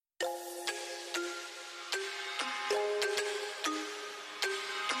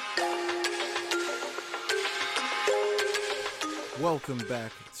Welcome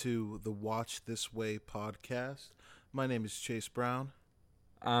back to the Watch This Way podcast. My name is Chase Brown.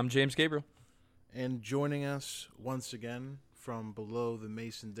 I'm James Gabriel. And joining us once again from below the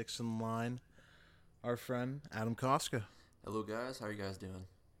Mason-Dixon line, our friend Adam Koska. Hello, guys. How are you guys doing?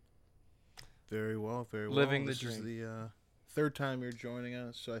 Very well, very well. Living the This is dream. the third time you're joining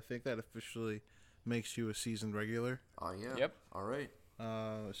us, so I think that officially makes you a seasoned regular. Oh, yeah. Yep. All right.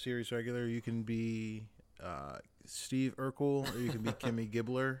 Series regular. You can be Steve Urkel or you can be Kimmy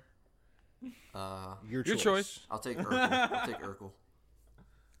Gibbler. Your choice. I'll take Urkel.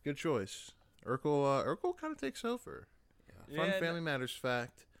 Good choice. Urkel kind of takes over. Yeah. Fun Yeah, Family Matters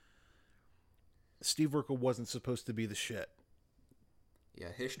fact. Steve Urkel wasn't supposed to be the shit.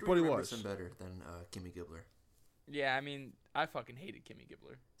 Yeah, history But he remembers was. him better than Kimmy Gibbler. Yeah, I mean, I fucking hated Kimmy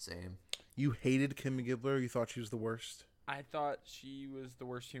Gibbler. Same. You hated Kimmy Gibbler? You thought she was the worst? I thought she was the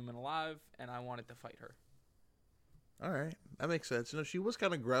worst human alive, and I wanted to fight her. All right. That makes sense. She was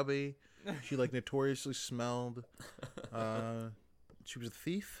kind of grubby. She, notoriously smelled. She was a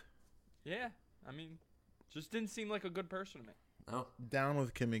thief. Yeah, I mean, just didn't seem like a good person to me. No. Down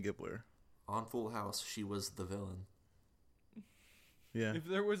with Kimmy Gibbler. On Full House, she was the villain. Yeah. If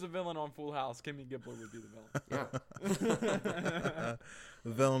there was a villain on Full House, Kimmy Gibbler would be the villain. Yeah. A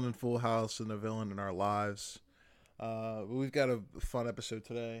villain in Full House and a villain in our lives. We've got a fun episode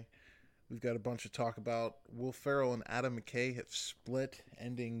today. We've got a bunch to talk about. Will Ferrell and Adam McKay have split,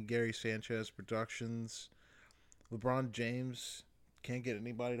 ending Gary Sanchez Productions. LeBron James can't get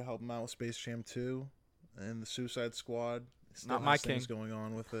anybody to help him out with Space Jam 2. And the Suicide Squad still Not my has things king. going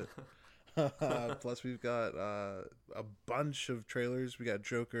on with it. Plus, we've got a bunch of trailers. We got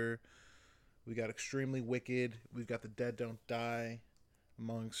Joker. We got Extremely Wicked. We've got The Dead Don't Die,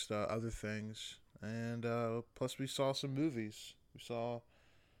 amongst other things. And plus, we saw some movies. We saw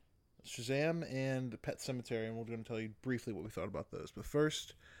Shazam and Pet Sematary, and we're going to tell you briefly what we thought about those. But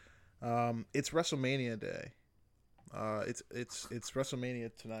first, it's WrestleMania Day. It's WrestleMania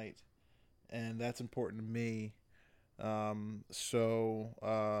tonight, and that's important to me. Just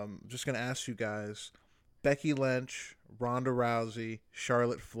going to ask you guys, Becky Lynch, Ronda Rousey,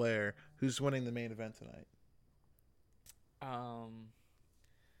 Charlotte Flair, who's winning the main event tonight?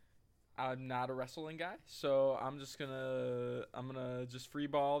 I'm not a wrestling guy, so I'm gonna just free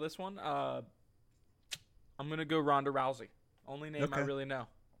ball this one. I'm gonna go Ronda Rousey. Only name I Okay. really know.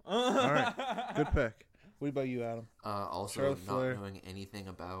 All right, good pick. What about you, Adam? Also, Charlotte not Flair. knowing anything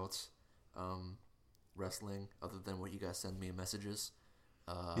about wrestling other than what you guys send me in messages,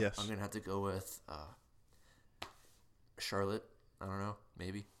 Yes. I'm going to have to go with Charlotte. I don't know.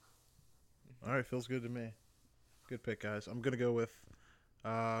 Maybe. All right, feels good to me. Good pick, guys. I'm gonna go with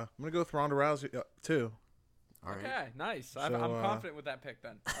Ronda Rousey too. All right. Okay, nice. I'm So, confident with that pick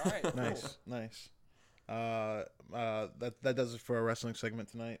then. All right, Nice, nice. That does it for our wrestling segment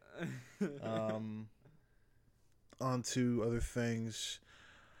tonight. On to other things.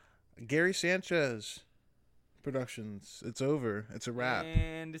 Gary Sanchez Productions. It's over. It's a wrap.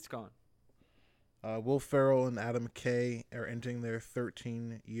 And it's gone. Will Ferrell and Adam McKay are ending their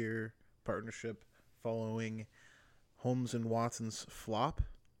 13-year partnership following Holmes and Watson's flop.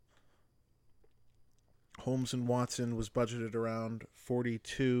 Holmes and Watson was budgeted around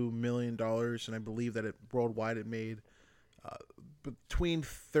 $42 million, and I believe that worldwide it made between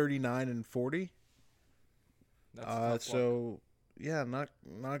 39 and 40. That's a tough one. So yeah, not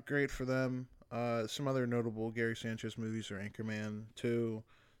great for them. Some other notable Gary Sanchez movies are Anchorman 2,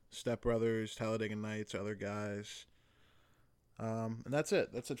 Step Brothers, Talladega Nights, other guys. And that's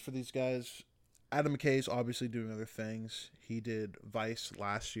it. That's it for these guys. Adam McKay's obviously doing other things. He did Vice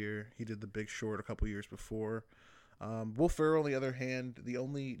last year. He did The Big Short a couple years before. Will Ferrell, on the other hand, the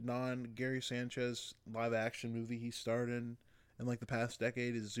only non-Gary Sanchez live-action movie he starred in the past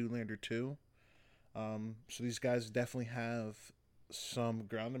decade is Zoolander 2. So these guys definitely have some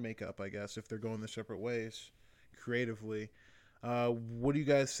ground to make up, I guess, if they're going their separate ways creatively. What do you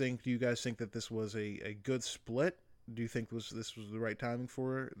guys think? Do you guys think that this was a good split? Do you think this was the right timing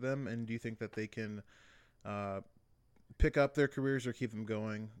for them? And do you think that they can pick up their careers or keep them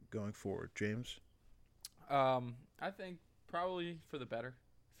going forward? James? I think probably for the better.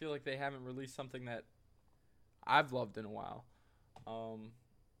 I feel like they haven't released something that I've loved in a while.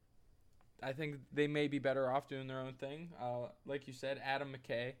 I think they may be better off doing their own thing. Like you said, Adam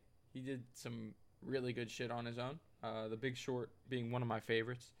McKay, he did some really good shit on his own. The Big Short being one of my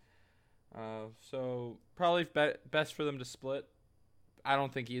favorites. So probably best for them to split. I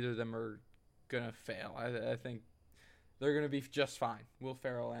don't think either of them are going to fail. I think they're going to be just fine. Will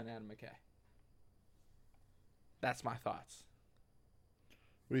Ferrell and Adam McKay. That's my thoughts.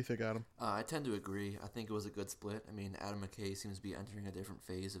 What do you think, Adam? I tend to agree. I think it was a good split. I mean, Adam McKay seems to be entering a different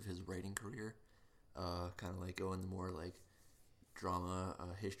phase of his writing career. Kind of like going to more like drama,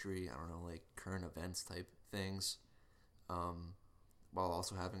 history, I don't know, like current events type things. While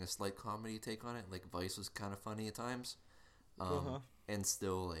also having a slight comedy take on it. Like Vice was kind of funny at times. And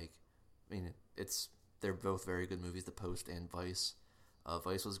still like, I mean, they're both very good movies, The Post and Vice.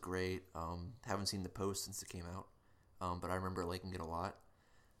 Vice was great. Haven't seen The Post since it came out, but I remember liking it a lot.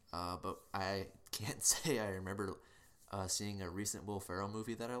 But I can't say I remember seeing a recent Will Ferrell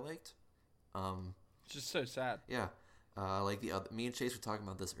movie that I liked. It's just so sad. Yeah, like me and Chase were talking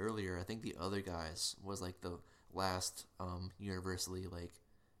about this earlier. I think The Other Guys was like the last universally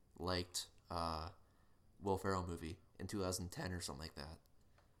liked Will Ferrell movie in 2010 or something like that.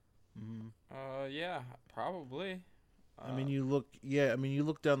 Yeah, probably. I mean, you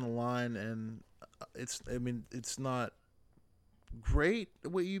look down the line, and it's not great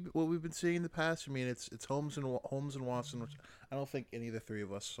what we've been seeing in the past. I mean, it's Holmes and Watson, which I don't think any of the three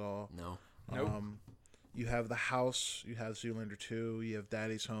of us saw. No. Nope. You have The House, you have Zoolander 2, you have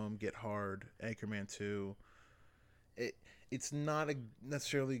Daddy's Home, Get Hard, Anchorman 2. It's not a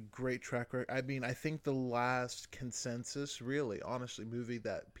necessarily great track record. I mean, I think the last consensus, really, honestly, movie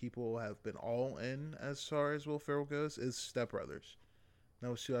that people have been all in as far as Will Ferrell goes is Step Brothers. That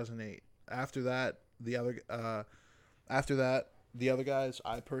was 2008. After that, the other guys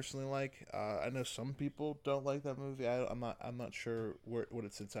I personally like. I know some people don't like that movie. I'm not sure what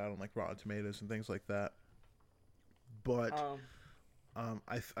it sits out on like Rotten Tomatoes and things like that. But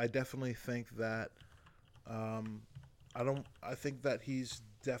I definitely think that I think that he's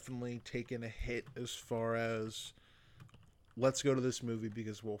definitely taken a hit as far as let's go to this movie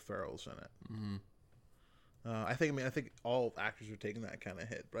because Will Ferrell's in it. Mm-hmm. I think all actors are taking that kind of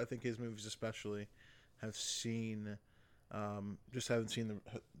hit, but I think his movies especially have seen just haven't seen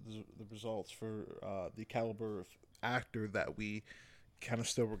the results for the caliber of actor that we kind of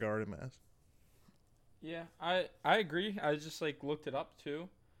still regard him as. Yeah, I agree. I just like looked it up too.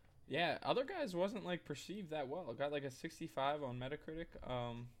 Yeah, Other Guys wasn't like perceived that well. It got like a 65 on Metacritic.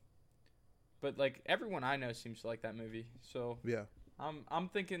 But like everyone I know seems to like that movie. So yeah, I'm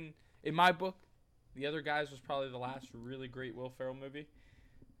thinking in my book, The Other Guys was probably the last really great Will Ferrell movie.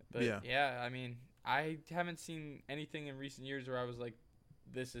 But yeah, I mean, I haven't seen anything in recent years where I was like,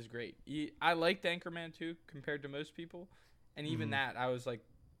 this is great. I liked Anchorman 2 compared to most people, and even that I was like,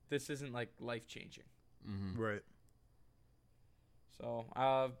 this isn't like life changing. Mm-hmm. Right. So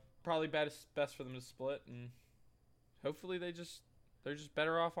probably best for them to split, and hopefully they're just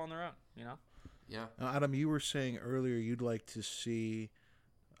better off on their own, you know. Yeah. Adam, you were saying earlier you'd like to see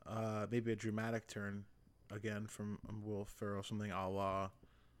maybe a dramatic turn again from Will Ferrell, something a la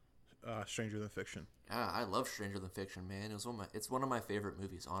Stranger Than Fiction. Yeah, I love Stranger Than Fiction, man. It's one of my favorite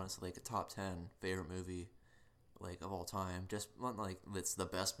movies, honestly. Like a top 10 favorite movie, like of all time. Just not like it's the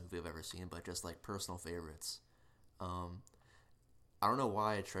best movie I've ever seen, but just like personal favorites. I don't know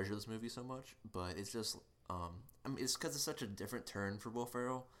why I treasure this movie so much, but it's just I mean, it's because it's such a different turn for Will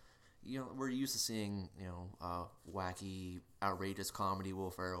Ferrell. You know, we're used to seeing wacky, outrageous comedy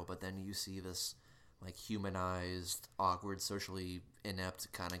Will Ferrell, but then you see this like humanized, awkward, socially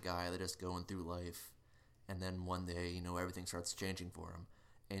inept kind of guy that is going through life, and then one day, everything starts changing for him,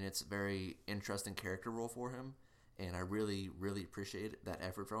 and it's a very interesting character role for him, and I really, really appreciate that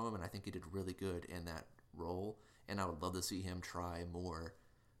effort from him, and I think he did really good in that role, and I would love to see him try more,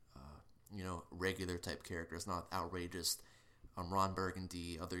 regular type characters, not outrageous, Ron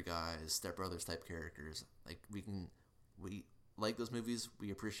Burgundy, Other Guys, Step Brothers type characters. Like we like those movies,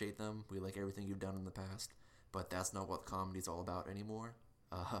 we appreciate them, we like everything you've done in the past, but that's not what comedy's all about anymore.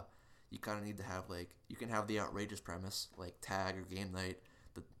 You kind of need to have you can have the outrageous premise like Tag or Game Night,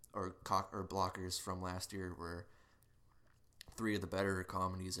 or Blockers from last year were three of the better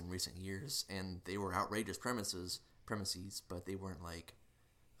comedies in recent years, and they were outrageous premises, but they weren't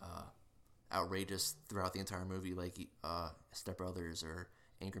outrageous throughout the entire movie like Step Brothers or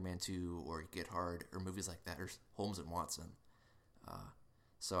Anchorman 2 or Get Hard or movies like that, or Holmes and Watson.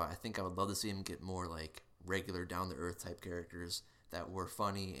 So I think I would love to see him get more regular down-to-earth type characters that were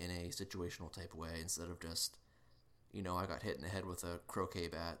funny in a situational type way, instead of just, I got hit in the head with a croquet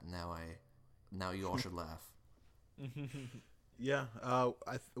bat, and now you all should laugh. Yeah,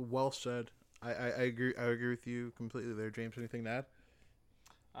 well said. I agree. I agree with you completely there, James. Anything to add?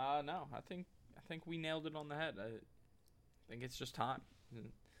 No, I think we nailed it on the head. I think it's just time.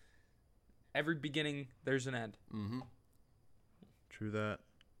 Every beginning, there's an end. Mm-hmm. True that.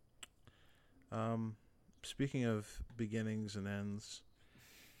 Speaking of beginnings and ends,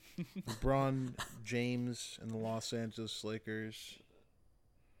 LeBron James and the Los Angeles Lakers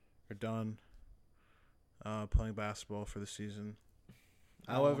are done playing basketball for the season.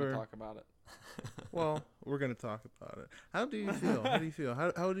 I don't wanna However, talk about it. well, we're gonna talk about it. How do you feel? How do you feel?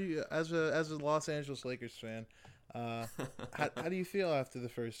 How do you, as a Los Angeles Lakers fan, how do you feel after the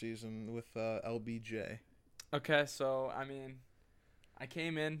first season with LBJ? Okay, so I mean, I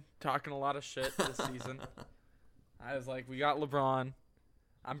came in talking a lot of shit this season. I was like, we got LeBron.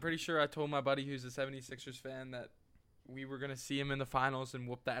 I'm pretty sure I told my buddy who's a 76ers fan that we were going to see him in the finals and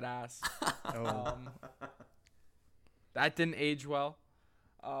whoop that ass. Oh, That didn't age well.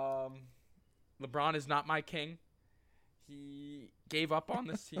 LeBron is not my king. He gave up on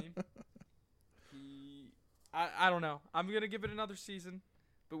this team. I don't know. I'm going to give it another season.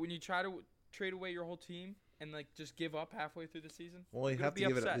 But when you try to trade away your whole team and like just give up halfway through the season, well, you I'm have to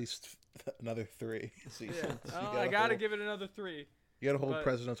gonna give be it at upset. least another 3 seasons. Yeah. You I got to hold- give it another 3. You got a whole but-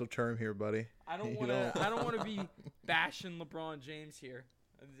 presidential term here, buddy. I don't You want to. don't- I don't want to be bashing LeBron James here.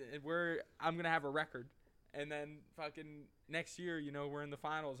 I'm gonna have a record, and then fucking next year, we're in the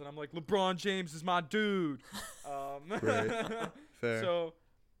finals, and I'm like, LeBron James is my dude. Right. Fair. So,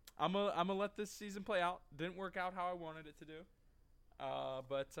 I'm gonna let this season play out. Didn't work out how I wanted it to do,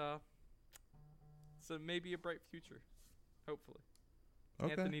 but so maybe a bright future, hopefully.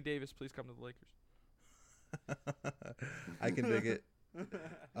 Okay. Anthony Davis, please come to the Lakers. I can dig it.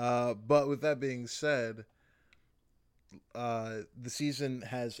 But with that being said, the season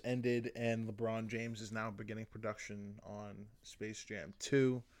has ended and LeBron James is now beginning production on Space Jam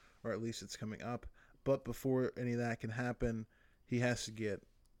 2, or at least it's coming up. But before any of that can happen, he has to get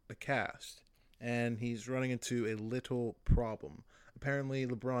a cast. And he's running into a little problem. Apparently,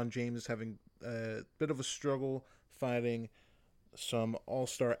 LeBron James is having a bit of a struggle finding some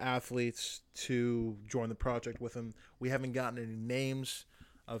all-star athletes to join the project with him. We haven't gotten any names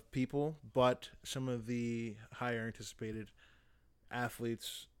of people, but some of the higher anticipated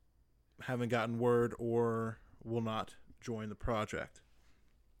athletes haven't gotten word or will not join the project.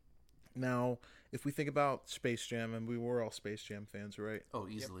 Now, if we think about Space Jam, and we were all Space Jam fans, right? Oh,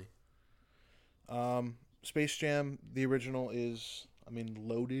 easily. Space Jam, the original, is,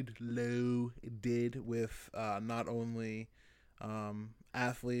 loaded with not only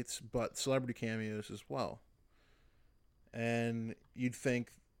athletes, but celebrity cameos as well. And you'd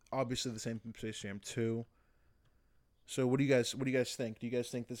think, obviously, the same from Space Jam 2. So what do you guys think? Do you guys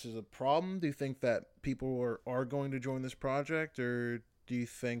think this is a problem? Do you think that people are going to join this project, or do you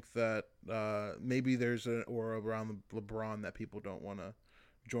think that maybe there's an aura around LeBron that people don't want to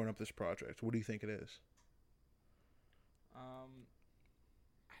join up this project? What do you think it is?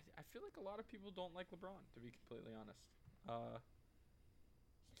 I feel like a lot of people don't like LeBron, to be completely honest.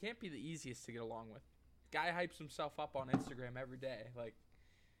 He can't be the easiest to get along with. Guy hypes himself up on Instagram every day.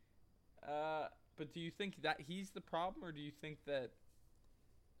 But do you think that he's the problem, or do you think that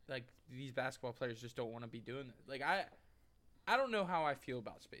these basketball players just don't want to be doing it? I don't know how I feel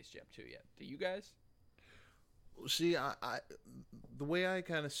about Space Jam 2 yet. Do you guys? See, I the way I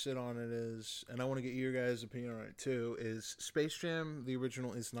kind of sit on it is, and I want to get your guys' opinion on it too, is Space Jam, the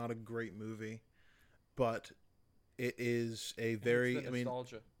original, is not a great movie, but it is a very, It's the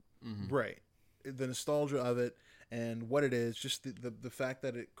nostalgia. right, the nostalgia of it and what it is, just the fact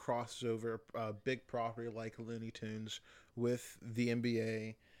that it crosses over a big property like Looney Tunes with the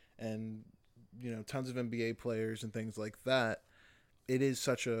NBA and, tons of NBA players and things like that. It is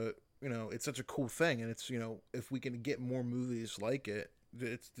such a, it's such a cool thing. And it's, if we can get more movies like it,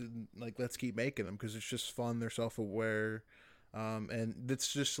 it's like, let's keep making them because it's just fun. They're self-aware. And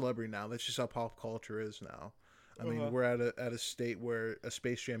it's just celebrity now. That's just how pop culture is now. I mean, we're at a state where a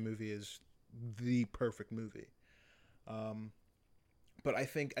Space Jam movie is the perfect movie. But I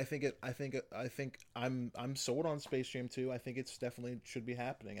think I'm sold on Space Jam 2. I think it's definitely should be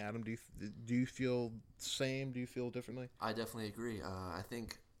happening. Adam, do you feel the same? Do you feel differently? I definitely agree. I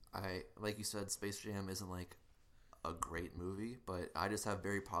think like you said, Space Jam isn't like a great movie, but I just have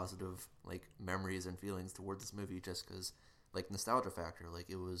very positive memories and feelings toward this movie just because nostalgia factor.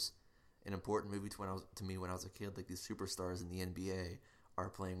 It was an important movie to me when I was a kid. These superstars in the NBA are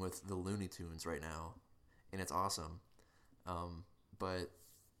playing with the Looney Tunes right now, and it's awesome. But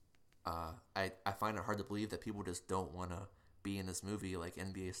I find it hard to believe that people just don't want to be in this movie like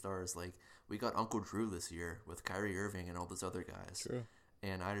NBA stars. We got Uncle Drew this year with Kyrie Irving and all those other guys. True.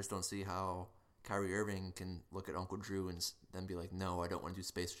 And I just don't see how Kyrie Irving can look at Uncle Drew and then be like, no, I don't want to do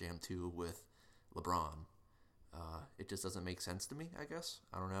Space Jam 2 with LeBron. It just doesn't make sense to me, I guess.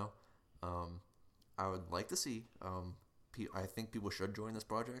 I don't know. I would like to see. I think people should join this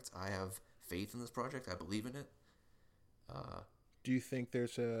project. I have faith in this project. I believe in it. Do you think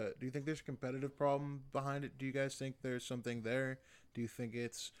there's a competitive problem behind it? Do you guys think there's something there? Do you think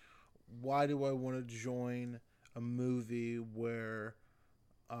it's, why do I want to join a movie where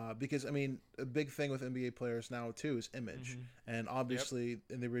because I mean a big thing with NBA players now too is image, and obviously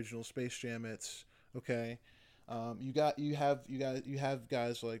in the original Space Jam, it's okay. You have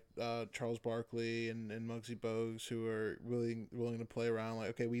guys like Charles Barkley and Muggsy Bogues who are really willing to play around. Like,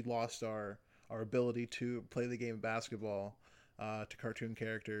 okay, we lost our ability to play the game of basketball to cartoon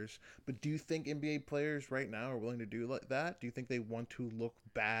characters. But do you think NBA players right now are willing to do like that? Do you think they want to look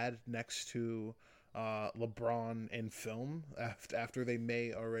bad next to LeBron in film after they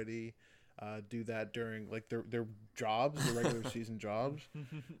may already do that during like their jobs, their regular season jobs?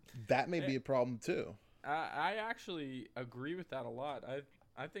 That may be a problem too. I actually agree with that a lot.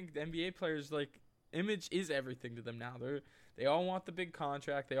 I think the NBA players, like, image is everything to them now. They all want the big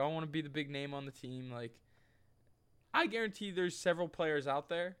contract. They all want to be the big name on the team. Like, I guarantee there's several players out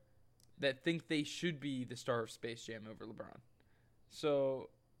there that think they should be the star of Space Jam over LeBron. So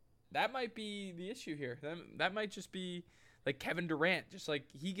that might be the issue here. That might just be like Kevin Durant. Just like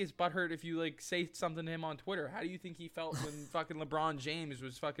he gets butthurt if you like say something to him on Twitter. How do you think he felt when fucking LeBron James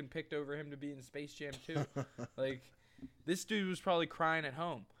was fucking picked over him to be in Space Jam 2? Like, this dude was probably crying at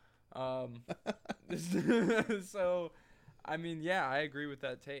home. So, I mean, yeah, I agree with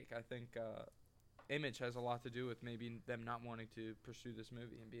that take. I think image has a lot to do with maybe them not wanting to pursue this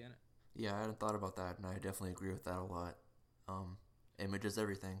movie and be in it. Yeah, I hadn't thought about that, and I definitely agree with that a lot. Image is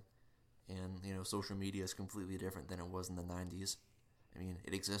everything, and social media is completely different than it was in the 90s. I mean,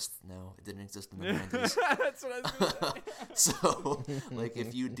 it exists now. It didn't exist in the 90s. That's what I was going to say. So, like,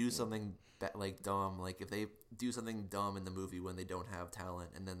 if you do something like dumb, like if they do something dumb in the movie when they don't have talent,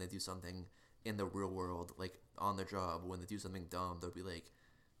 and then they do something in the real world, like on the job, when they do something dumb, they'll be like,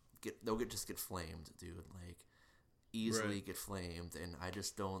 just get flamed, dude. Like, easily get flamed, and I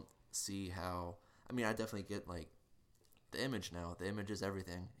just don't see how. I mean, I definitely get like the image now. The image is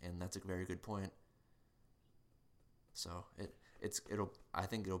everything, and that's a very good point. So I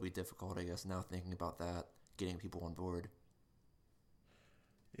think it'll be difficult, I guess, now thinking about that, getting people on board.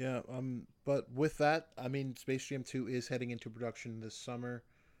 Yeah, but with that, I mean, Space Jam 2 is heading into production this summer.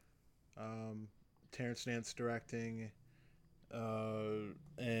 Terrence Nance directing,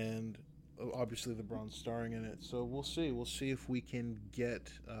 and obviously LeBron's starring in it. So we'll see. We'll see if we can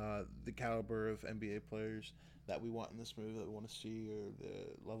get the caliber of NBA players that we want in this movie, that we want to see, or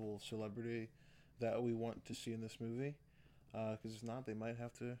the level of celebrity that we want to see in this movie. Because if not, they might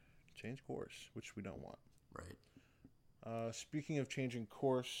have to change course, which we don't want. Right. Speaking of changing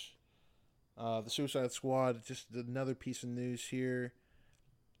course, the Suicide Squad, just another piece of news here.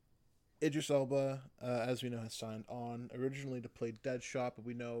 Idris Elba, as we know, has signed on originally to play Deadshot, but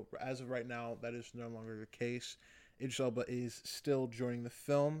we know as of right now that is no longer the case. Idris Elba is still joining the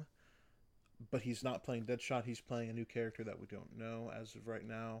film, but he's not playing Deadshot. He's playing a new character that we don't know as of right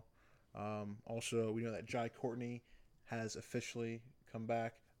now. Also, we know that Jai Courtney has officially come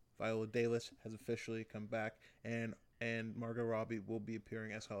back. Viola Davis has officially come back, and Margot Robbie will be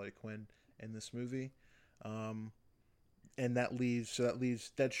appearing as Harley Quinn in this movie. And that leaves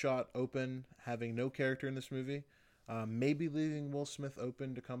Deadshot open, having no character in this movie. Maybe leaving Will Smith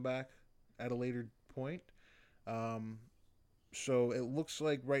open to come back at a later point. So it looks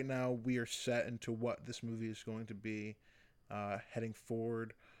like right now we are set into what this movie is going to be heading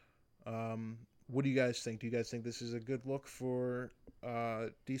forward. What do you guys think? Do you guys think this is a good look for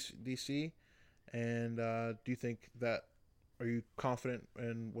DC? And do you think that, are you confident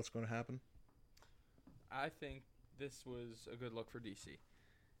in what's going to happen? I think this was a good look for DC.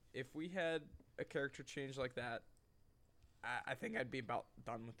 If we had a character change like that, I think I'd be about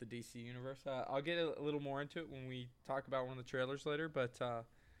done with the DC universe. I'll get a little more into it when we talk about one of the trailers later, but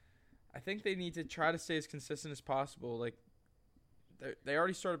I think they need to try to stay as consistent as possible. Like, they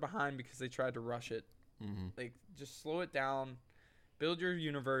already started behind because they tried to rush it. Mm-hmm. Like, just slow it down, build your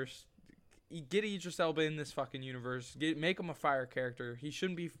universe, get Idris Elba in this fucking universe, make him a fire character. He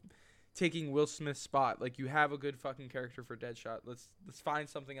shouldn't be taking Will Smith's spot. Like, you have a good fucking character for Deadshot. Let's find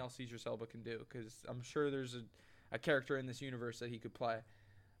something else Idris Elba can do, because I'm sure there's a character in this universe that he could play.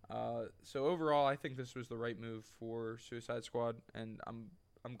 So overall, I think this was the right move for Suicide Squad, and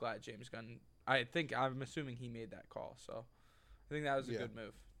I'm glad James Gunn. I'm assuming he made that call. So I think that was a good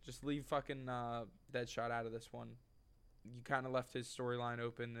move. Just leave fucking Deadshot out of this one. You kind of left his storyline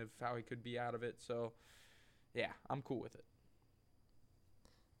open of how he could be out of it. So yeah, I'm cool with it.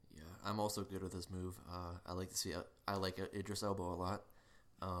 Yeah, I'm also good with this move. I like Idris Elba a lot.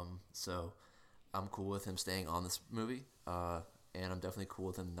 So I'm cool with him staying on this movie. And I'm definitely cool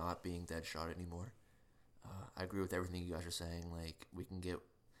with him not being Deadshot anymore. I agree with everything you guys are saying. Like, we can get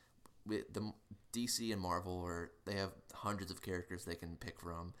the DC and Marvel, or they have hundreds of characters they can pick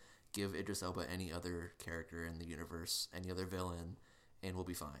from. give Idris Elba any other character in the universe, any other villain, and we'll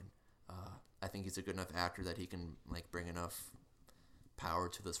be fine. I think he's a good enough actor that he can like bring enough power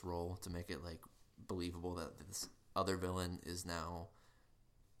to this role to make it like believable that this other villain is now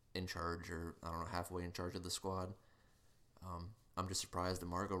in charge, or I don't know, halfway in charge of the squad. I'm just surprised that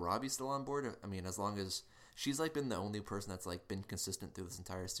Margot Robbie's still on board. I mean, as long as she's like been the only person that's like been consistent through this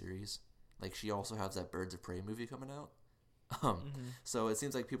entire series. Like she also has that Birds of Prey movie coming out. So it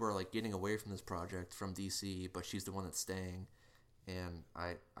seems like people are like getting away from this project from DC, but she's the one that's staying. And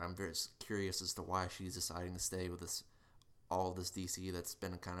I'm very curious as to why she's deciding to stay with all this DC that's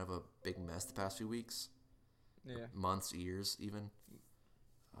been kind of a big mess the past few weeks. Yeah. Months, years, even.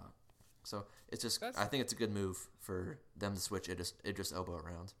 So it's just, I think it's a good move for them to switch Idris Elba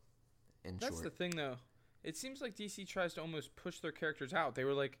around. That's the thing, though. It seems like DC tries to almost push their characters out. They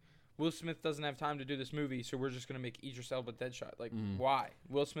were like, Will Smith doesn't have time to do this movie, so we're just going to make Idris Elba Deadshot. Like, why?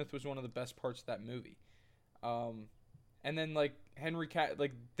 Will Smith was one of the best parts of that movie. And then, like,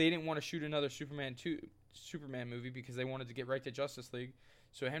 they didn't want to shoot another Superman movie because they wanted to get right to Justice League.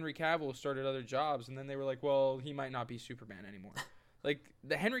 So Henry Cavill started other jobs, and then they were like, well, he might not be Superman anymore. Like,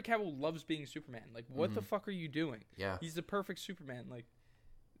 the Henry Cavill loves being Superman. Like, what the fuck are you doing? Yeah. He's the perfect Superman. Like,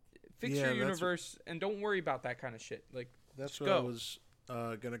 fix your universe and don't worry about that kind of shit. Like, that's what I was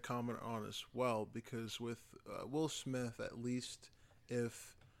going to comment on as well, because with Will Smith, at least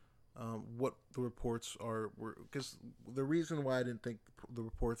if what the reports were, because the reason why I didn't think the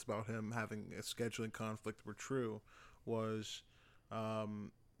reports about him having a scheduling conflict were true was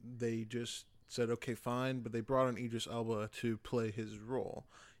they just said, okay, fine, but they brought in Idris Elba to play his role.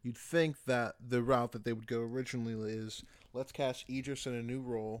 You'd think that the route that they would go originally is, let's cast Idris in a new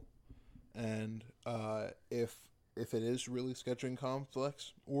role, and if it is really scheduling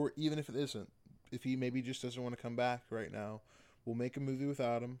conflicts, or even if it isn't, if he maybe just doesn't want to come back right now, we'll make a movie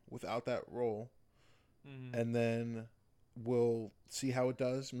without him, without that role, and then we'll see how it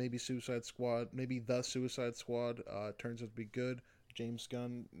does. Maybe the Suicide Squad turns out to be good. James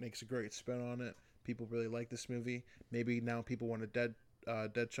Gunn makes a great spin on it. People really like this movie. Maybe now people want a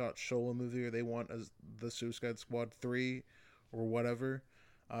Deadshot solo movie, or they want the Suicide Squad 3 or whatever.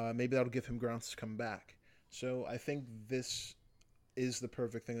 Maybe that'll give him grounds to come back. So I think this is the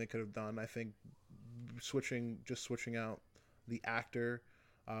perfect thing they could have done. I think switching out the actor,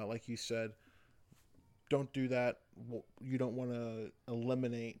 like you said, don't do that. You don't want to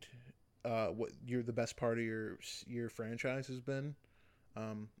eliminate what the best part of your franchise has been.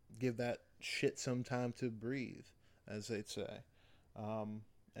 Give that shit some time to breathe, as they'd say,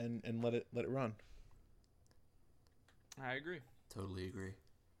 and let it run. I agree. Totally agree.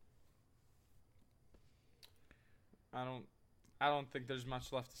 I don't think there's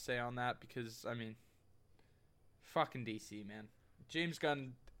much left to say on that, because I mean, fucking DC, man. James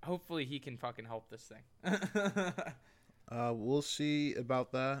Gunn, hopefully he can fucking help this thing. We'll see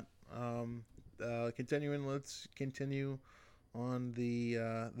about that. Let's continue on the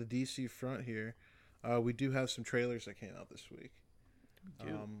DC front here. We do have some trailers that came out this week.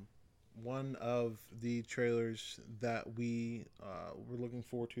 One of the trailers that we were looking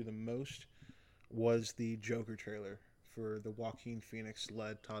forward to the most was the Joker trailer for the Joaquin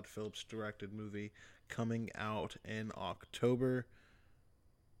Phoenix-led, Todd Phillips-directed movie coming out in October.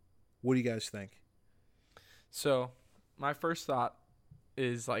 What do you guys think? So, my first thought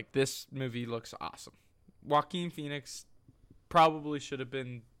is, like, this movie looks awesome. Joaquin Phoenix probably should have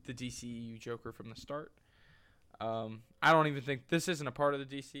been the DCEU Joker from the start. I don't even think this isn't a part of the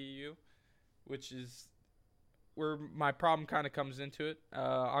DCEU, which is where my problem kind of comes into it.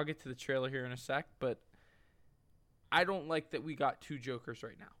 I'll get to the trailer here in a sec, but I don't like that we got two Jokers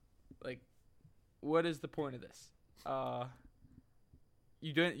right now. Like, what is the point of this?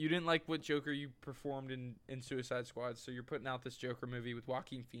 You didn't like what Joker you performed in Suicide Squad, so you're putting out this Joker movie with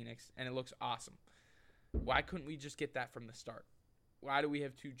Joaquin Phoenix, and it looks awesome. Why couldn't we just get that from the start? Why do we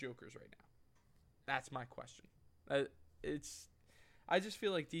have two Jokers right now? That's my question. I just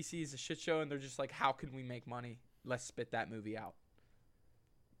feel like DC is a shit show, and they're just like, how can we make money? Let's spit that movie out.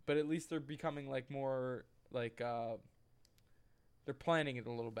 But at least they're becoming like more like they're planning it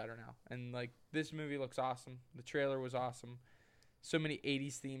a little better now. And like, this movie looks awesome. The trailer was awesome. So many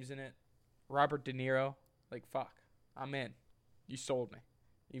 80s themes in it. Robert De Niro, like, fuck, I'm in. You sold me,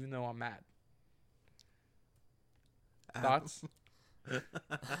 even though I'm mad. Thoughts?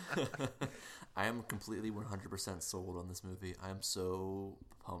 I am completely 100% sold on this movie. I am so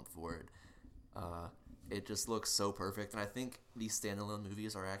pumped for it. It just looks so perfect, and I think these standalone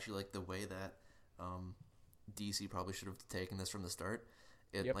movies are actually like the way that DC probably should have taken this from the start.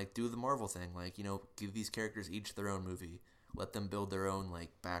 Like, do the Marvel thing, like, you know, give these characters each their own movie, let them build their own like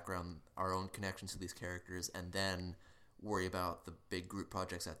background, our own connections to these characters, and then worry about the big group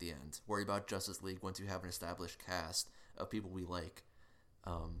projects at the end. Worry about Justice League once you have an established cast of people we like.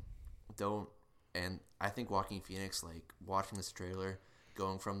 Don't. And I think Joaquin Phoenix, like watching this trailer,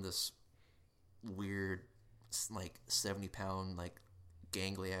 going from this weird, like 70-pound, like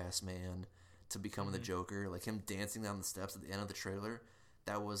gangly ass man to becoming the Joker, like him dancing down the steps at the end of the trailer,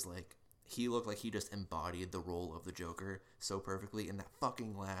 that was like, he looked like he just embodied the role of the Joker so perfectly. And that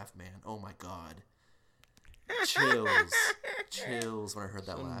fucking laugh, man, oh my god, chills when I heard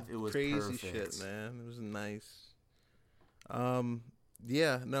that laugh. It was crazy perfect. shit, man. It was nice.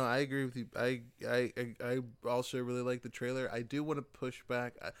 Yeah, no, I agree with you. I also really like the trailer. I do want to push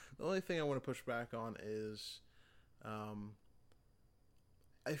back. The only thing I want to push back on is, I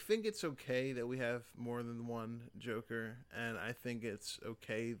think it's okay that we have more than one Joker, and I think it's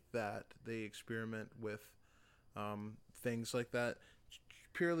okay that they experiment with things like that,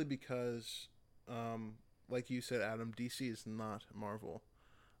 purely because, like you said, Adam, DC is not Marvel,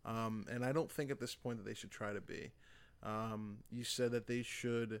 and I don't think at this point that they should try to be. You said that they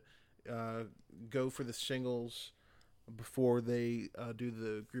should go for the singles before they do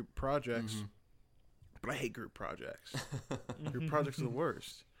the group projects. Mm-hmm. But I hate group projects. Group projects are the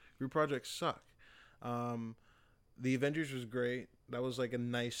worst. Group projects suck. The Avengers was great. That was like a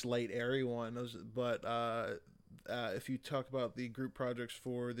nice, light, airy one. But if you talk about the group projects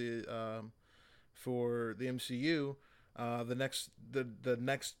for the MCU, the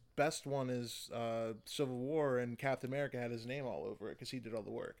next best one is Civil War, and Captain America had his name all over it because he did all the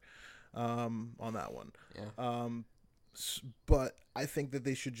work on that one. Yeah. But I think that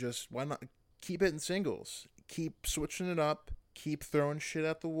they should just, why not keep it in singles, keep switching it up, keep throwing shit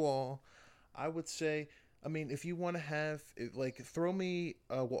at the wall. I would say, I mean, if you want to have like, throw me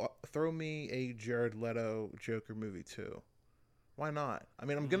a Jared Leto Joker movie too. Why not? I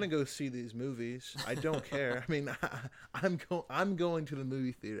mean, I'm gonna go see these movies. I don't care. I mean, I'm going to the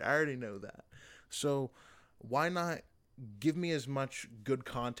movie theater. I already know that. So why not give me as much good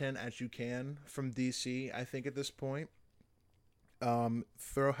content as you can from DC? I think at this point,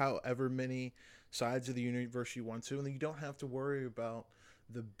 throw however many sides of the universe you want to, and then you don't have to worry about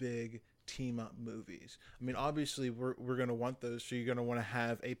the big team up movies. I mean, obviously we're going to want those, so you're going to want to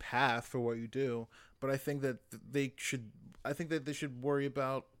have a path for what you do, but I think that they should worry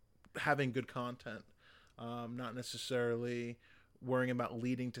about having good content, not necessarily worrying about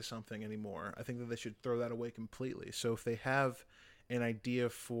leading to something anymore. I think that they should throw that away completely. So if they have an idea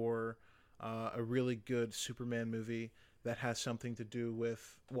for a really good Superman movie that has something to do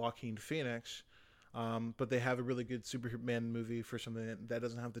with Joaquin Phoenix, but they have a really good Superman movie for something that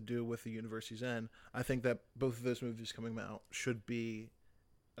doesn't have to do with the universe he's in, I think that both of those movies coming out should be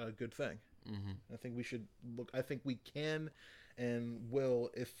a good thing. Mm-hmm. I think we should look. I think we can and will,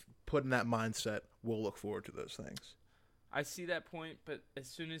 if put in that mindset, we'll look forward to those things. I see that point, but as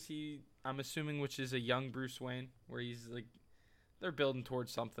soon as I'm assuming, which is a young Bruce Wayne, where he's like, they're building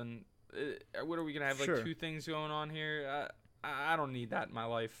towards something. What are we gonna have, like, Sure. two things going on here? I don't need that in my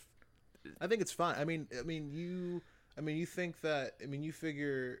life. I think it's fine. You think that. I mean, you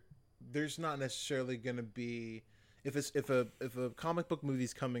figure there's not necessarily gonna be, if a comic book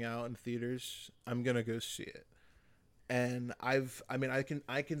movie's coming out in theaters, I'm gonna go see it. And I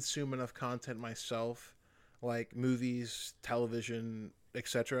consume enough content myself, like movies, television,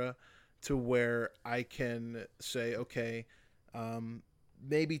 etc., to where I can say, okay,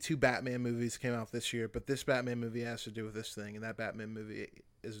 maybe 2 Batman movies came out this year, but this Batman movie has to do with this thing, and that Batman movie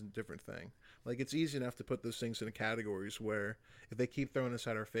is a different thing. Like, it's easy enough to put those things into categories where if they keep throwing us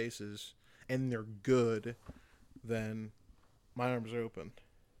at our faces and they're good, then my arms are open.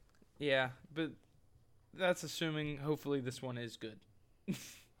 Yeah, but that's assuming hopefully this one is good.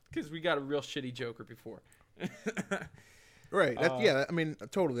 Because we got a real shitty Joker before. Right.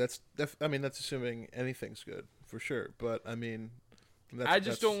 Totally. That's assuming anything's good, for sure. But, I mean, I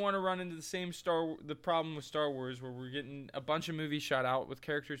just don't want to run into the problem with Star Wars, where we're getting a bunch of movies shot out with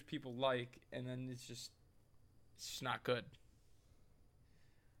characters people like, and then it's just not good.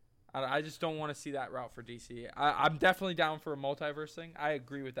 I just don't want to see that route for DC. I'm definitely down for a multiverse thing. I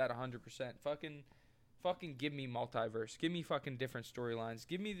agree with that 100%. Fucking give me multiverse. Give me fucking different storylines.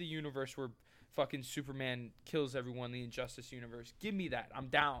 Give me the universe where fucking Superman kills everyone, the Injustice universe. Give me that. I'm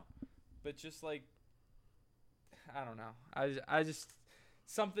down. But just, like, I don't know. I just,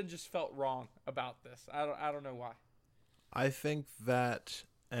 something just felt wrong about this. I don't know why. I think that,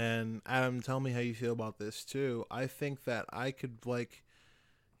 and Adam, tell me how you feel about this too. I think that I could, like,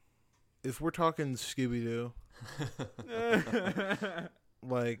 if we're talking Scooby-Doo,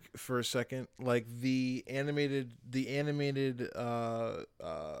 like for a second, like the animated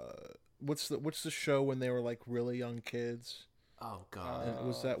what's the show when they were like really young kids? Oh God, And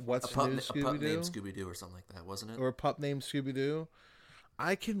was that what's What's a New pup named Scooby-Doo? Scooby Doo or something like that, wasn't it? Or a pup named Scooby-Doo?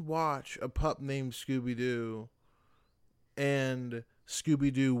 I can watch a pup named Scooby-Doo and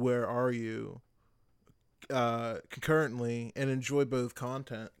Scooby-Doo Where Are You concurrently and enjoy both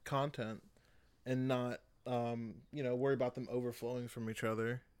content and not worry about them overflowing from each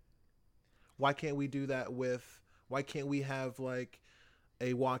other. Why can't we do that why can't we have like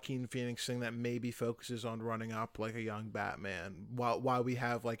a Joaquin Phoenix thing that maybe focuses on running up like a young Batman while we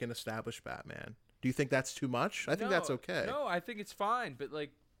have like an established Batman? Do you think that's too much? I think that's okay. No, I think it's fine, but like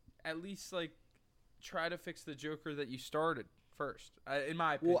at least like try to fix the Joker that you started first. In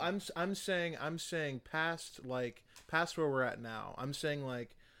my opinion. Well, I'm saying past where we're at now. I'm saying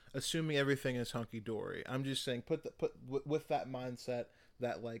like assuming everything is hunky dory. I'm just saying with that mindset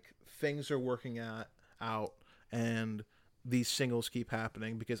that like things are working out and these singles keep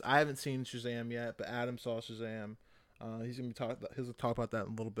happening, because I haven't seen Shazam yet, but Adam saw Shazam. He'll talk about that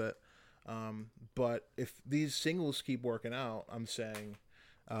in a little bit. But if these singles keep working out, I'm saying,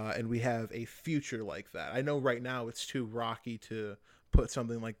 and we have a future like that. I know right now it's too rocky to put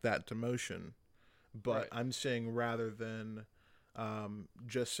something like that into motion, but Right. I'm saying rather than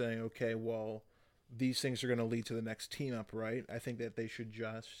just saying, okay, well, these things are going to lead to the next team up, right? I think that they should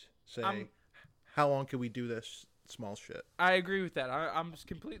just say, how long can we do this small shit? I agree with that. I'm just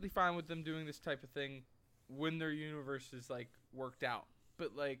completely fine with them doing this type of thing when their universe is like worked out.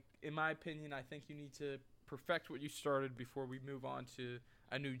 But like in my opinion, I think you need to perfect what you started before we move on to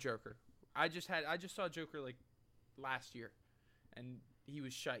a new Joker. I just saw Joker like last year, and he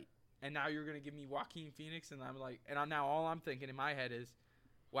was shite. And now you're gonna give me Joaquin Phoenix, and I'm like, now all I'm thinking in my head is,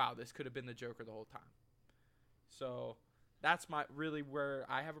 wow, this could have been the Joker the whole time. So that's really where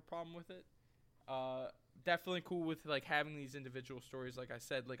I have a problem with it. Definitely cool with like having these individual stories. Like I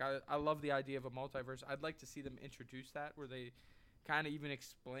said, like I love the idea of a multiverse. I'd like to see them introduce that, where they kind of even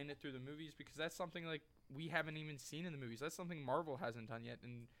explain it through the movies, because that's something like we haven't even seen in the movies. That's something Marvel hasn't done yet,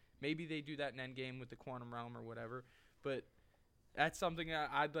 and maybe they do that in Endgame with the Quantum Realm or whatever. But that's something that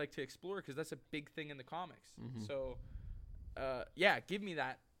I'd like to explore, because that's a big thing in the comics. Mm-hmm. So, yeah, give me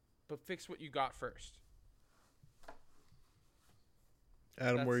that, but fix what you got first.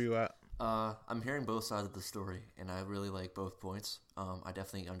 Adam, where are you at? I'm hearing both sides of the story, and I really like both points. I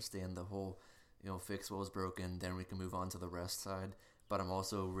definitely understand the whole, fix what was broken, then we can move on to the rest side. But I'm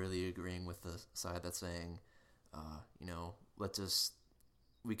also really agreeing with the side that's saying,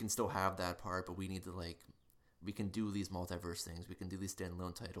 we can still have that part, but we need to we can do these multiverse things. We can do these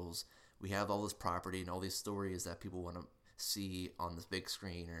standalone titles. We have all this property and all these stories that people want to see on this big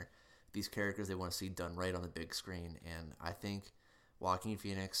screen, or these characters they want to see done right on the big screen. And I think Joaquin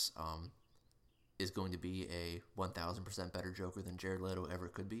Phoenix is going to be a 1,000% better Joker than Jared Leto ever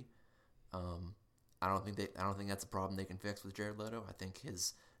could be. I don't think that's a problem they can fix with Jared Leto. I think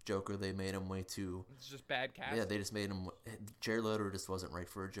his Joker, they made him way too. It's just bad casting. Yeah, they just made him. Jared Leto just wasn't right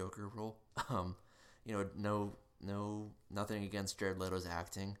for a Joker role. Nothing against Jared Leto's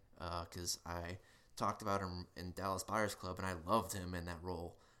acting, because I talked about him in Dallas Buyers Club, and I loved him in that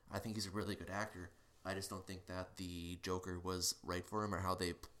role. I think he's a really good actor. I just don't think that the Joker was right for him, or how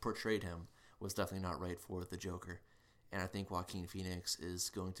they portrayed him was definitely not right for the Joker. And I think Joaquin Phoenix is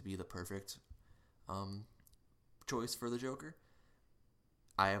going to be the perfect choice for the Joker.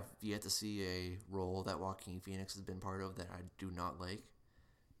 I have yet to see a role that Joaquin Phoenix has been part of that I do not like.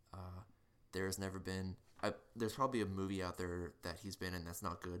 There's never been... there's probably a movie out there that he's been in that's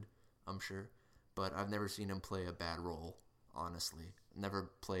not good, I'm sure. But I've never seen him play a bad role, honestly.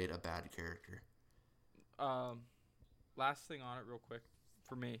 Never played a bad character. Last thing on it real quick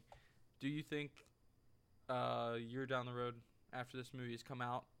for me. Do you think year down the road after this movie has come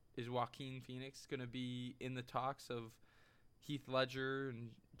out, is Joaquin Phoenix going to be in the talks of Heath Ledger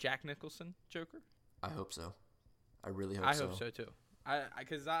and Jack Nicholson Joker? I hope so. I really hope so. I hope so too.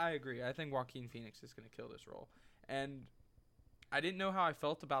 Because I agree. I think Joaquin Phoenix is going to kill this role. And I didn't know how I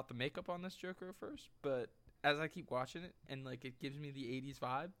felt about the makeup on this Joker at first, but as I keep watching it and it gives me the 80s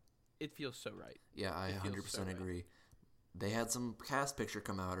vibe, it feels so right. Yeah, I 100% agree. Right. They had some cast picture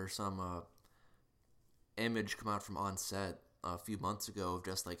come out, or some image come out from on set a few months ago of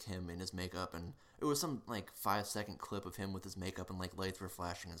just him in his makeup, and it was some 5-second clip of him with his makeup and lights were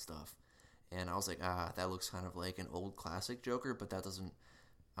flashing and stuff. And I was like, that looks kind of like an old classic Joker, but that doesn't,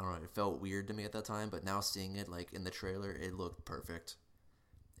 I don't know, it felt weird to me at that time, but now seeing it in the trailer, it looked perfect.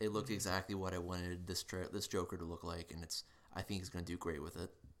 It looked exactly what I wanted this Joker to look like, and I think he's going to do great with it.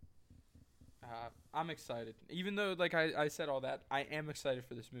 I'm excited. Even though, like I said all that, I am excited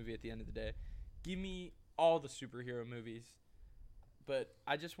for this movie at the end of the day. Give me all the superhero movies. But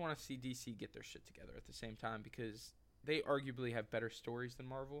I just want to see DC get their shit together at the same time because they arguably have better stories than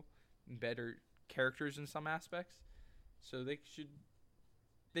Marvel, and better characters in some aspects. So they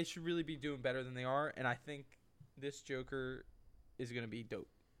should really be doing better than they are. And I think this Joker is going to be dope.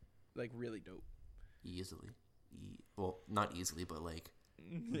 Like, really dope. Easily. Well, not easily, but like...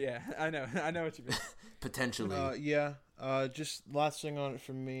 Yeah, I know what you mean. Potentially. Yeah. Just last thing on it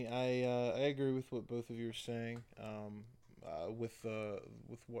from me. I agree with what both of you are saying. With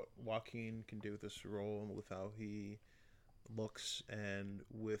what Joaquin can do with this role and with how he looks and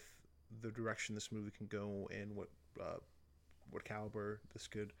with the direction this movie can go and what caliber this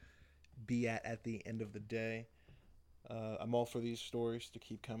could be at the end of the day. I'm all for these stories to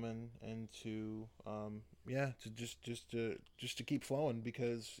keep coming and to to keep flowing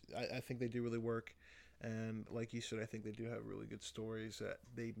because I think they do really work, and like you said, I think they do have really good stories that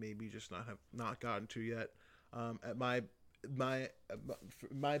they maybe just not gotten to yet. At my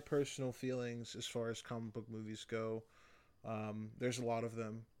personal feelings as far as comic book movies go, there's a lot of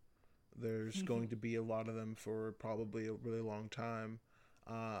them. There's going to be a lot of them for probably a really long time.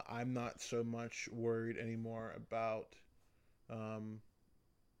 I'm not so much worried anymore about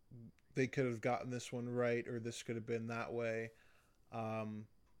they could have gotten this one right or this could have been that way. I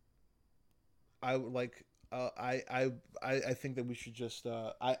think that we should just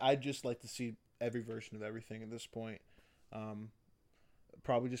I'd just like to see every version of everything at this point.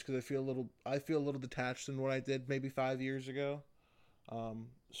 Probably just because I feel a little detached than what I did maybe 5 years ago.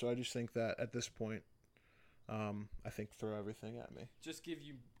 So I just think that at this point, I think throw everything at me. Just give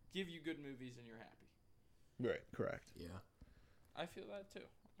you good movies and you're happy. Right, correct. Yeah. I feel that too.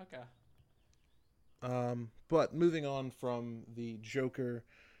 Okay. But moving on from the Joker,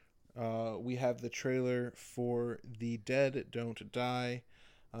 we have the trailer for The Dead Don't Die.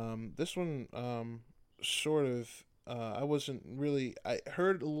 This one, sort of, I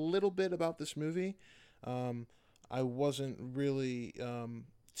heard a little bit about this movie. I wasn't really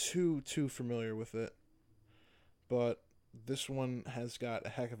too familiar with it. But this one has got a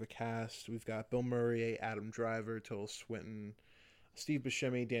heck of a cast. We've got Bill Murray, Adam Driver, Tilda Swinton, Steve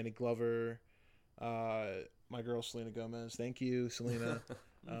Buscemi, Danny Glover, my girl Selena Gomez. Thank you, Selena.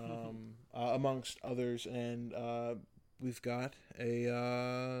 Amongst others. And we've got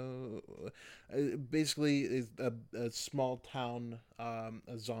basically a small town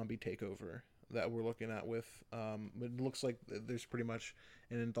a zombie takeover that we're looking at with it looks like there's pretty much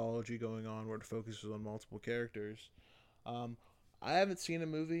an anthology going on where it focuses on multiple characters. I haven't seen a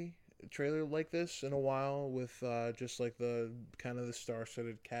trailer like this in a while with just like the kind of the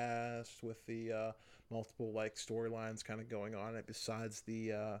star-studded cast with the multiple like storylines kind of going on it besides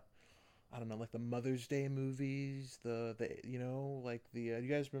the I don't know, like the Mother's Day movies, the like the you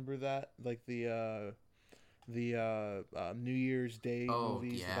guys remember that, like the New Year's Day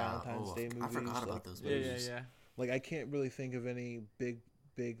movies, the Valentine's Day movies. I forgot about those movies. Yeah. Like I can't really think of any big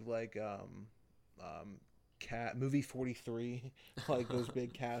like movie 43 like those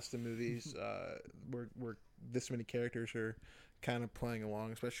big cast of movies where this many characters are kind of playing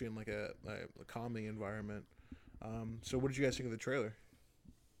along, especially in like a calming environment. So what did you guys think of the trailer?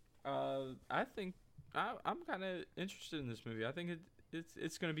 I think I'm kind of interested in this movie. I think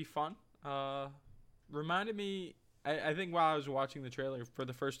it's going to be fun. Reminded me, I think while I was watching the trailer for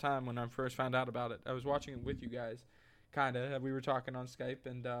the first time when I first found out about it, I was watching it with you guys, kind of. We were talking on Skype,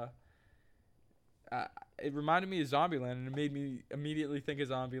 and it reminded me of Zombieland, and it made me immediately think of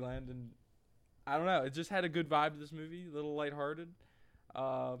Zombieland, and I don't know, it just had a good vibe to this movie, a little lighthearted.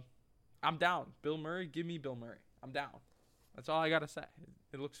 I'm down. Bill Murray, give me Bill Murray. I'm down. That's all I gotta say.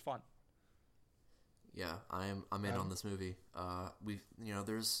 It looks fun. Yeah, I'm in on this movie.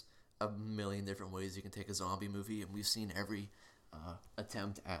 There's a million different ways you can take a zombie movie, and we've seen every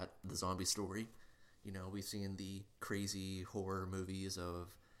attempt at the zombie story. We've seen the crazy horror movies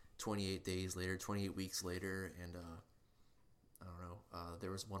of 28 days later, 28 weeks later, and I don't know.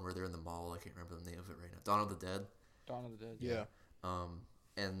 There was one where they're in the mall. I can't remember the name of it right now. Dawn of the Dead. Dawn of the Dead. Yeah.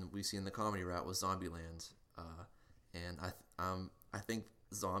 And we've seen the comedy route with Zombieland. And I think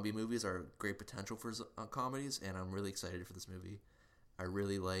zombie movies are great potential for comedies, and I'm really excited for this movie. I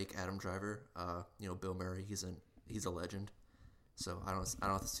really like Adam Driver. Bill Murray. He's a legend. So I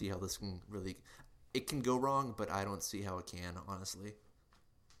don't see how this can really. It can go wrong, but I don't see how it can, honestly.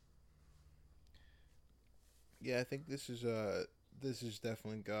 Yeah, I think this is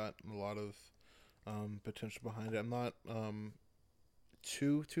definitely got a lot of potential behind it. I'm not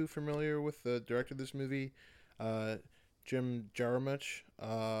too familiar with the director of this movie, Jim Jarmusch.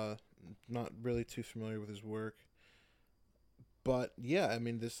 not really too familiar with his work. But yeah, I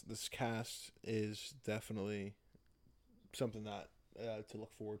mean this cast is definitely something that to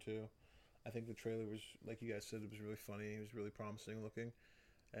look forward to. I think the trailer was, like you guys said, it was really funny. It was really promising looking,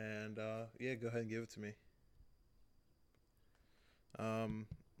 and yeah, go ahead and give it to me. A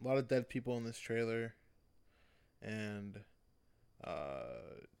lot of dead people in this trailer, and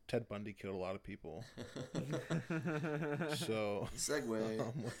Ted Bundy killed a lot of people. So segue.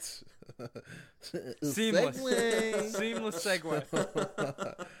 Seamless. Segue. Seamless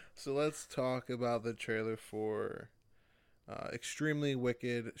segue. So let's talk about the trailer for Extremely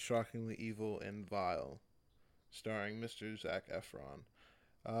Wicked, Shockingly Evil, and Vile, starring Mr. Zac Efron.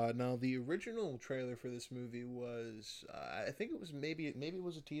 Now, the original trailer for this movie was, I think it was maybe it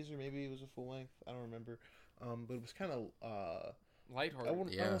was a teaser, maybe it was a full length. I don't remember. But it was kind of lighthearted. I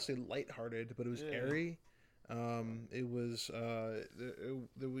wouldn't want to say lighthearted, but it was airy. It was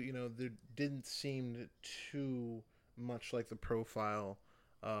there didn't seem too much like the profile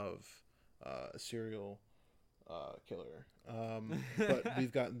of a serial killer. But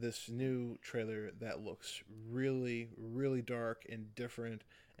we've got this new trailer that looks really, really dark and different,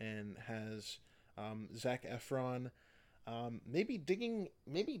 and has Zac Efron maybe digging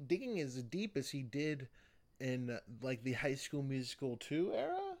as deep as he did in like the High School Musical 2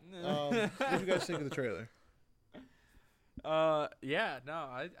 era. What do you guys think of the trailer? Yeah, no,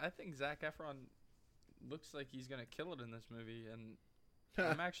 I think Zac Efron looks like he's gonna kill it in this movie, and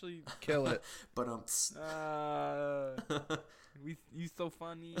I'm actually kill it. But you so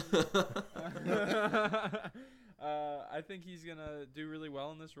funny. I think he's gonna do really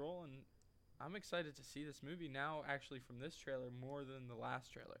well in this role, and I'm excited to see this movie now. Actually, from this trailer more than the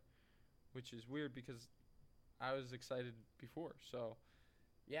last trailer, which is weird because I was excited before. So,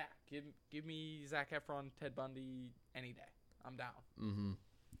 yeah, give me Zac Efron, Ted Bundy any day. I'm down. Mm-hmm.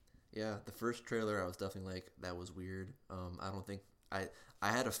 Yeah, the first trailer I was definitely like, that was weird. I don't think I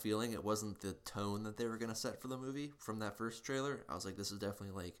had a feeling it wasn't the tone that they were gonna set for the movie from that first trailer. I was like, this is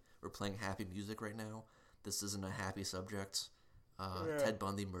definitely like, we're playing happy music right now. This isn't a happy subject. Ted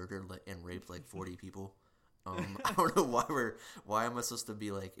Bundy murdered and raped like 40 people. I don't know why am I supposed to be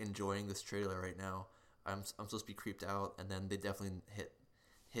like enjoying this trailer right now? I'm supposed to be creeped out, and then they definitely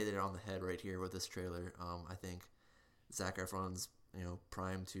hit it on the head right here with this trailer. I think Zac Efron's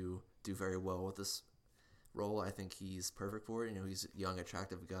primed to do very well with this role. I think he's perfect for it. He's a young,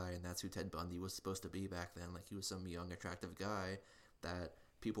 attractive guy, and that's who Ted Bundy was supposed to be back then. Like, he was some young, attractive guy that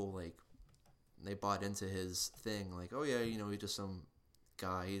people like, they bought into his thing. Like, oh yeah, he's just some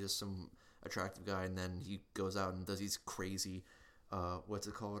guy. He's just some attractive guy, and then he goes out and does these crazy, what's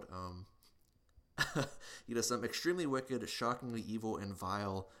it called? He does some extremely wicked, shockingly evil, and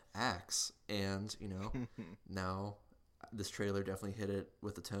vile acts. And now this trailer definitely hit it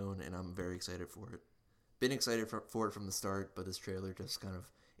with the tone, and I'm very excited for it. Been excited for it from the start, but this trailer just kind of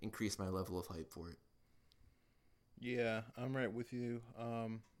increased my level of hype for it. Yeah, I'm right with you.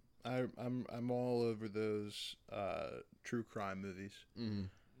 I'm all over those true crime movies. Mm.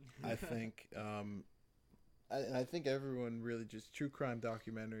 I think I think everyone really just true crime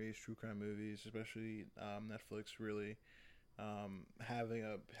documentaries, true crime movies, especially Netflix really having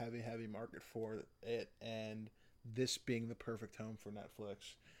a heavy market for it, and this being the perfect home for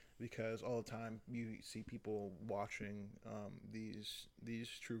Netflix, because all the time you see people watching these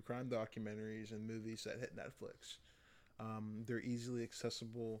true crime documentaries and movies that hit Netflix. They're easily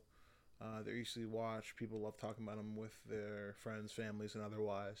accessible. They're easily watched. People love talking about them with their friends, families, and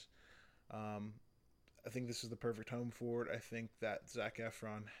otherwise. I think this is the perfect home for it. I think that Zac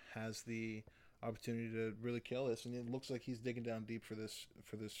Efron has the opportunity to really kill this, and it looks like he's digging down deep for this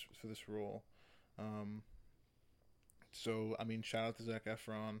role. So I mean, shout out to Zac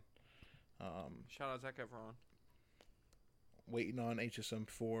Efron. Shout out Zac Efron. Waiting on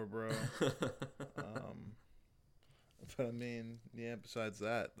HSM4, bro. But I mean, yeah. Besides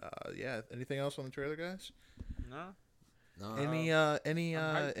that, yeah. Anything else on the trailer, guys? No. Any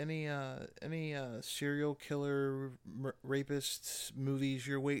serial killer rapist movies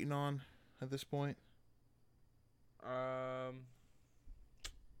you're waiting on at this point?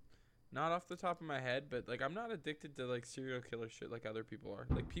 Not off the top of my head, but like, I'm not addicted to like serial killer shit like other people are.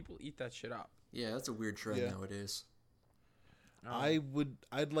 Like, people eat that shit up. Yeah, that's a weird trend nowadays.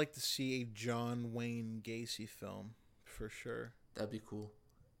 I'd like to see a John Wayne Gacy film for sure. That'd be cool.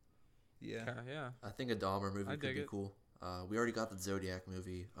 Yeah. Yeah. I think a Dahmer movie could be it. cool. We already got the Zodiac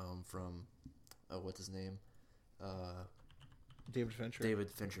movie from what's his name? David Fincher. David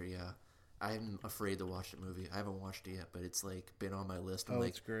Fincher, yeah. I'm afraid to watch the movie. I haven't watched it yet, but it's like been on my list. I'm like,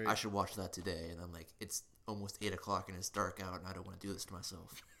 it's great. I should watch that today, and I'm like, it's almost 8:00 and it's dark out, and I don't want to do this to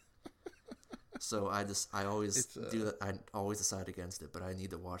myself. So I always It's, do that. I always decide against it, but I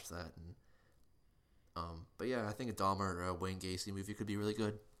need to watch that. And but yeah, I think a Dahmer or Wayne Gacy movie could be really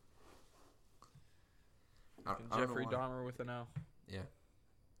good. I don't know Jeffrey why. Dahmer with an L. Yeah.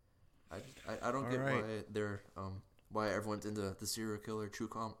 I don't get Alright. why they're why everyone's into the serial killer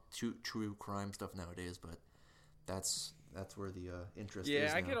true crime stuff nowadays, but that's where the interest is. Yeah,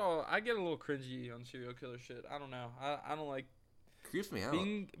 now. I get a little cringy on serial killer shit. I don't know. I don't like Creeps me out.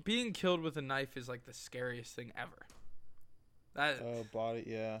 being killed with a knife is like the scariest thing ever. That Body,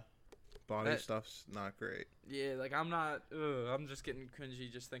 yeah. Body That- stuff's not great. yeah, like I'm just getting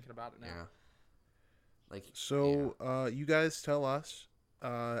cringy just thinking about it now. Yeah. Like So, you guys tell us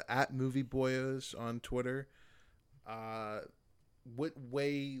at Movie Boyos on Twitter. What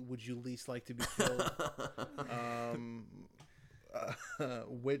way would you least like to be killed?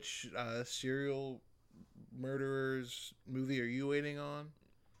 Which serial murderers movie are you waiting on?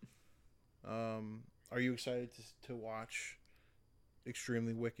 Are you excited to watch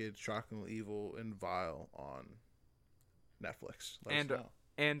Extremely Wicked, Shockingly Evil, and Vile on Netflix? Let us know.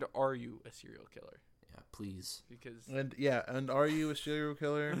 And are you a serial killer? yeah, please. Because And are you a serial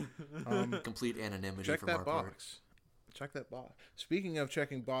killer? Complete anonymity Check from that our box. part. Check that box. Speaking of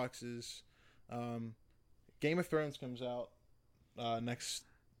checking boxes, Game of Thrones comes out next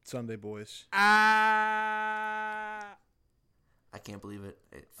Sunday, boys. I can't believe it.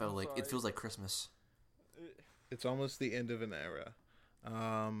 It felt I'm like sorry. it feels like Christmas. It's almost the end of an era.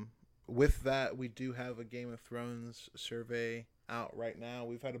 With that, we do have a Game of Thrones survey out right now.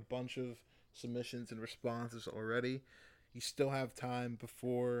 We've had a bunch of submissions and responses already. You still have time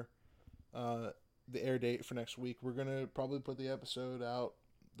before the air date for next week. We're gonna probably put the episode out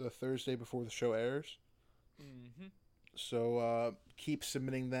the Thursday before the show airs. Mm-hmm. So keep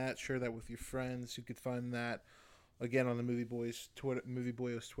submitting that. Share that with your friends. You could find that again on the Movie Boys Twitter, Movie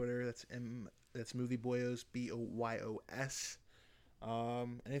Boyos Twitter. That's Movie Boyos BOYOS.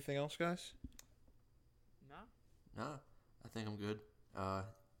 Anything else, guys? No. Nah, I think I'm good.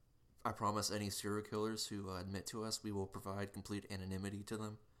 I promise any serial killers who admit to us, we will provide complete anonymity to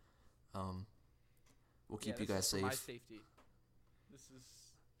them. We'll keep you guys For my safe. safety. This is.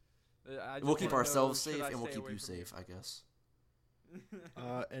 I just We'll keep wanna know, ourselves should safe, I and we'll stay keep away you from safe, I guess.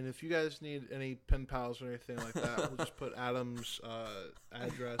 And if you guys need any pen pals or anything like that, we'll just put Adam's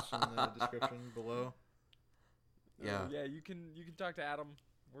address in the description below. Yeah. Yeah, you can talk to Adam.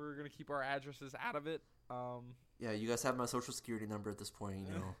 We're gonna keep our addresses out of it. Yeah, you guys have my social security number at this point,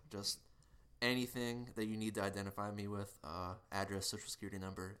 you know. Just anything that you need to identify me with, address, social security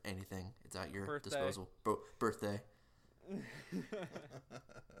number, anything. It's at your Birthday. disposal. Birthday.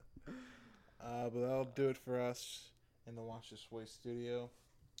 But that'll do it for us in the Watch This Way studio.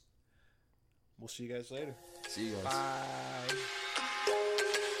 We'll see you guys later. See you guys.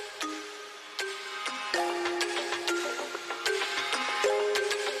 Bye.